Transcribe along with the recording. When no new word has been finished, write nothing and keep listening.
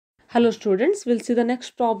Hello students, we'll see the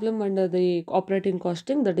next problem under the operating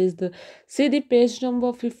costing, that is the see the page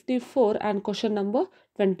number 54 and question number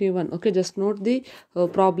 21. Okay, just note the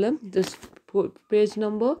problem, this page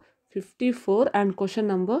number 54 and question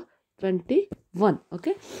number 21.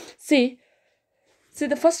 Okay, see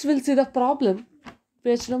the first we'll see the problem,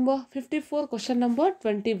 page number 54, question number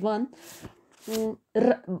 21.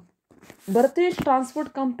 British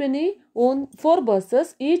Transport Company own 4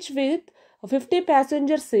 buses, each with 50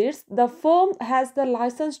 passenger seats. The firm has the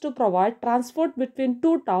license to provide transport between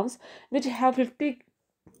two towns which have 50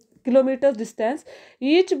 kilometers distance.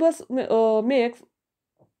 Each bus makes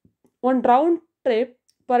one round trip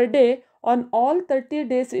per day on all 30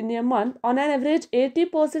 days in a month. On an average,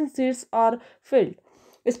 80% seats are filled.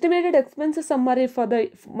 Estimated expenses summary for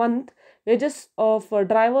the month: wages of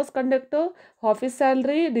drivers, conductor, office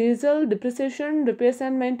salary, diesel, depreciation, repairs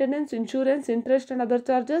and maintenance, insurance, interest and other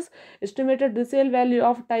charges, estimated resale value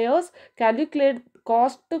of tires, calculate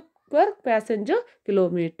cost per passenger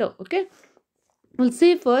kilometer. Okay, we'll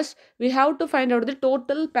see first we have to find out the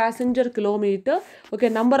total passenger kilometer. Okay,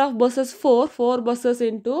 number of buses, four buses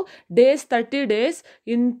into days, 30 days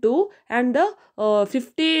into, and the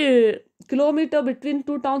 50 kilometer between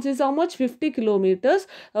two towns is how much? 50 kilometers.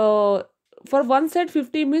 For one side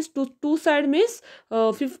 50 means two side means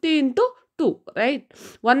 50 into 2, right?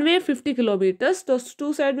 One way 50 kilometers, so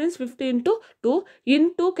two side means 50 into 2,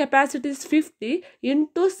 into capacity is 50,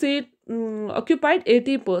 into seat occupied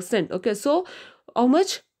 80%. Okay, so how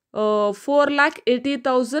much?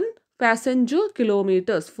 4,80,000 passenger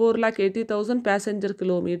kilometers. 4,80,000 passenger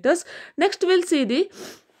kilometers. Next we'll see the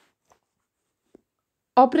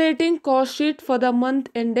operating cost sheet for the month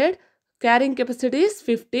ended. Carrying capacity is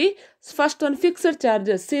 50. First one, fixed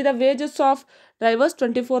charges. See the wages of drivers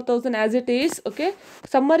 24,000 as it is. Okay,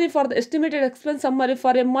 summary for the estimated expense summary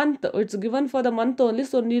for a month, it's given for the month only,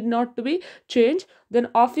 so need not to be changed. Then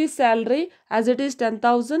office salary as it is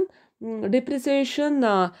 10,000. Depreciation,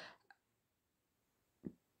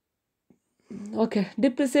 okay,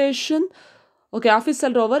 depreciation, okay, office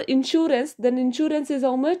salary over insurance, then insurance is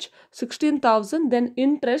how much? 16,000. Then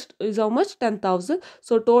interest is how much? 10,000.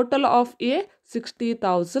 So total of a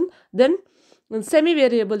 60,000. Then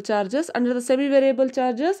semi-variable charges, under the semi-variable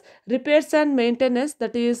charges, repairs and maintenance,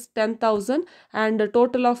 that is 10,000, and the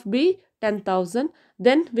total of B 10,000.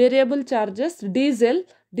 Then variable charges, diesel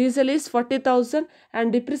is 40,000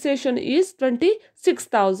 and depreciation is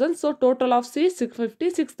 26,000. So total of C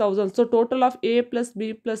 56,000. So total of A plus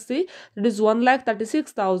B plus C, that is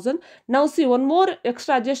 1,36,000. Now see one more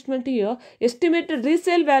extra adjustment here. Estimated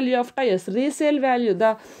resale value of tires. Resale value,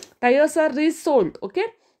 the tires are resold. Okay,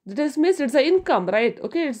 this means it's a income, right?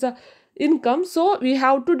 Okay, it's a income, so we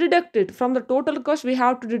have to deduct it from the total cost. We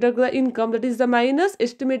have to deduct the income, that is the minus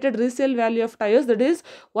estimated resale value of tires, that is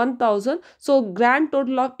 1,000. So grand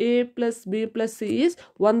total of A plus B plus C is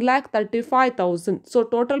 1,35,000. So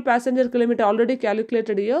total passenger kilometer already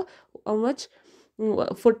calculated here. How much?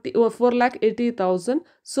 4,80,000.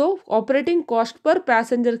 So operating cost per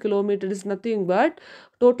passenger kilometer is nothing but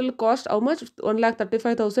total cost, how much?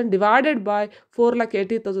 1,35,000 divided by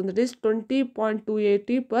 4,80,000, that is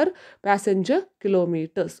 20.280 per passenger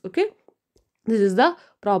kilometers. Okay, this is the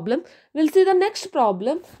problem. We'll see the next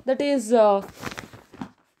problem, that is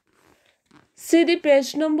see the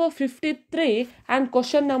page number 53 and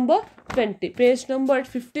question number 20. Page number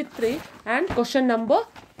 53 and question number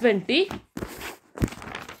 20.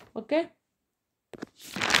 Okay,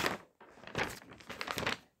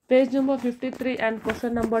 page number 53 and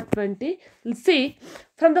question number 20. We'll see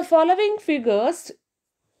from the following figures.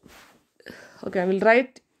 Okay, I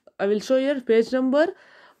will show you page number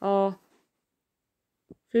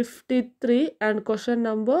 53 and question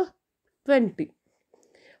number 20.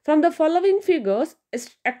 From the following figures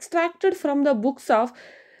extracted from the books of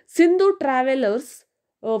Sindhu Travelers,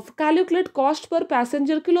 calculate cost per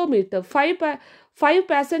passenger kilometer. Five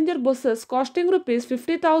passenger buses costing rupees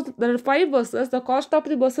 50,000. There are 5 buses. The cost of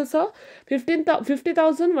the buses are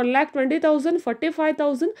 50,000, 1,20,000,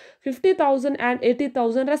 45,000, 50,000 and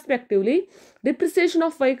 80,000 respectively. Depreciation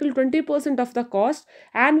of vehicle 20% of the cost.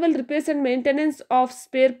 Annual repairs and maintenance of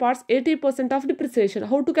spare parts 80% of depreciation.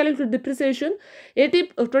 How to calculate depreciation?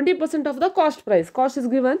 20% of the cost price. Cost is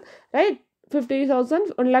given, right?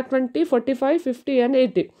 50,000, 1,20,000, 45, 50 and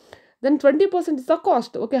 80. Then 20% is the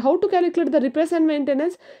cost. Okay, how to calculate the repairs and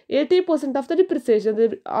maintenance? 80% of the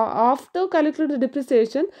depreciation. After calculating the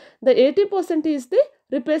depreciation, the 80% is the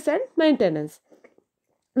repairs and maintenance.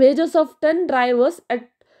 Wages of 10 drivers at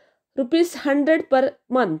rupees 100 per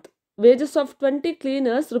month. wages of 20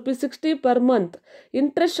 cleaners rupees 60 per month,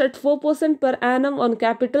 interest at 4% per annum on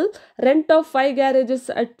capital, rent of 5 garages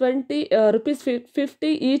at 20 rupees 50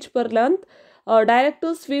 each per month,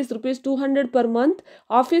 directors fees rupees 200 per month,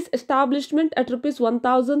 office establishment at rupees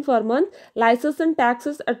 1000 per month, license and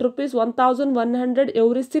taxes at rupees 1100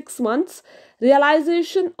 every 6 months,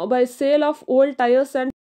 realization by sale of old tires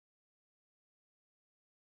and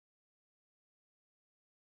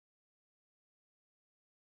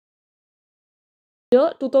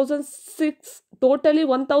year 2006, totally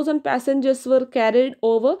 1000 passengers were carried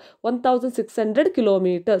over 1600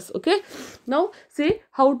 kilometers. Okay, now see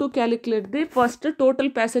how to calculate the first total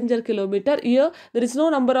passenger kilometer. Here there is no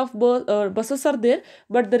number of buses are there,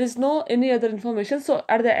 but there is no any other information. So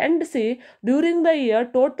at the end, see, during the year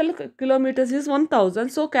total kilometers is 1000,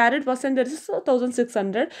 so carried passengers is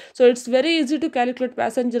 1600. So it's very easy to calculate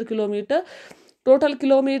passenger kilometer. Total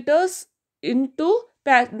kilometers into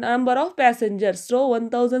number of passengers. So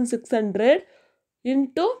 1600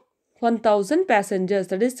 into 1000 passengers,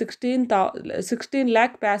 that is 16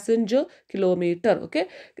 lakh passenger kilometer. Okay,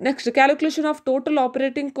 next, calculation of total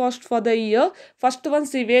operating cost for the year. First one,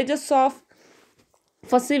 see wages of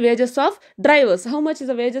drivers. How much is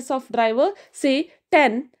the wages of driver? See,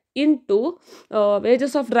 10 into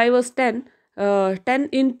wages of drivers 10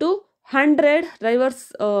 into 100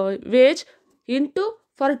 drivers wage into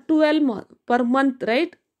for 12 per month,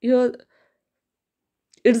 right? Here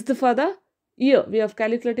it's for the year we are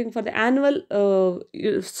calculating for the annual,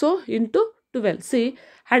 so into 12. See,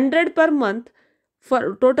 100 per month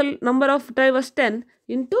for total number of drivers 10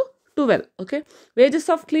 into 12. Okay, wages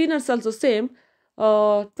of cleaners also same,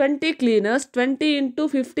 20 cleaners, 20 into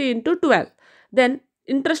 50 into 12. Then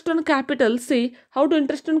interest on capital, see how to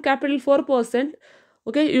interest on capital 4%.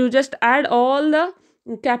 Okay, you just add all the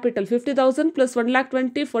capital 50,000 plus 1 lakh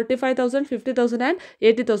 20, 45,000, 50,000 and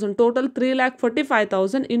 80,000, total 3 lakh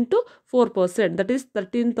 45,000 into 4%, that is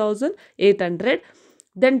 13,800.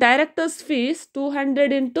 Then directors fees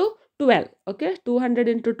 200 into 12. Okay, 200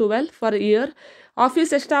 into 12 for a year.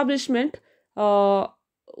 Office establishment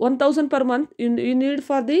 1000 per month you need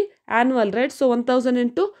for the annual, right? So 1000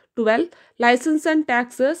 into 12. License and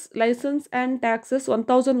taxes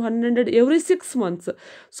 1100 every 6 months,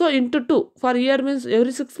 so into 2. For year means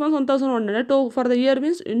every 6 months 1100, so for the year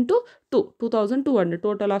means into 2200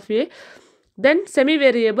 total of a. Then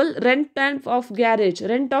semi-variable rent and of garage.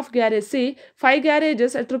 See, 5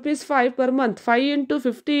 garages at rupees 5 per month. 5 into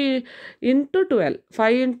 50 into 12.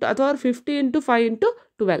 5 into or 50 into 5 into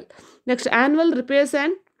 12. Next, annual repairs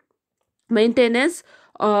and maintenance.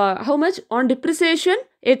 How much? On depreciation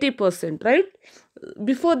 80%, right?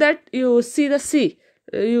 Before that you see the C.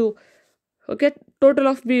 You okay, total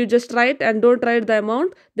of B you just write and don't write the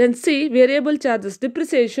amount. Then C, variable charges.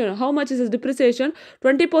 Depreciation, how much is this depreciation?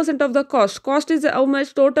 20% of the cost is how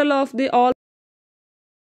much? Total of the all,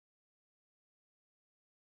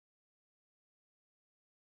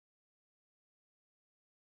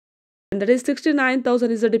 and that is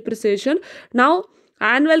 69,000 is the depreciation. Now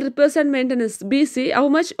annual repairs and maintenance, BC, how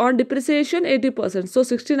much? On depreciation 80%, so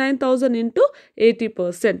 69,000 into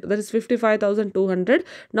 80%, that is 55,200.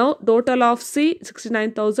 Now total of C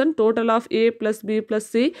 69,000, total of A plus B plus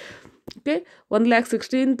C, okay,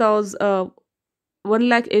 1,16,000,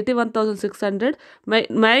 1,81,600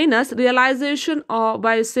 minus realization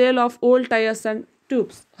by sale of old tires and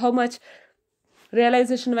tubes. How much?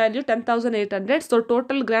 Realization value 10,800. So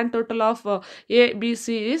total grand total of A, B,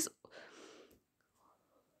 C is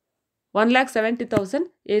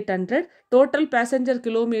 1,70,800. Total passenger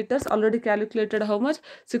kilometers already calculated. How much?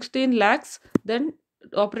 16 lakhs. Then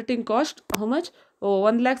operating cost how much?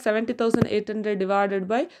 1,70,800 divided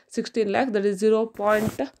by 16 lakhs, that is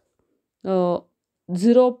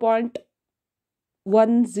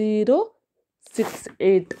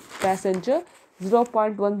 0.1068 passenger,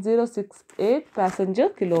 0.1068 passenger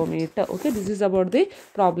kilometer. Okay, this is about the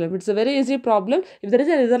problem. It's a very easy problem. If there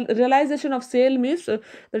is a realization of sale means that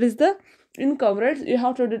is the income, right? You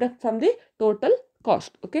have to deduct from the total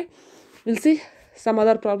cost. Okay, we'll see some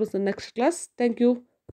other problems in the next class. Thank you.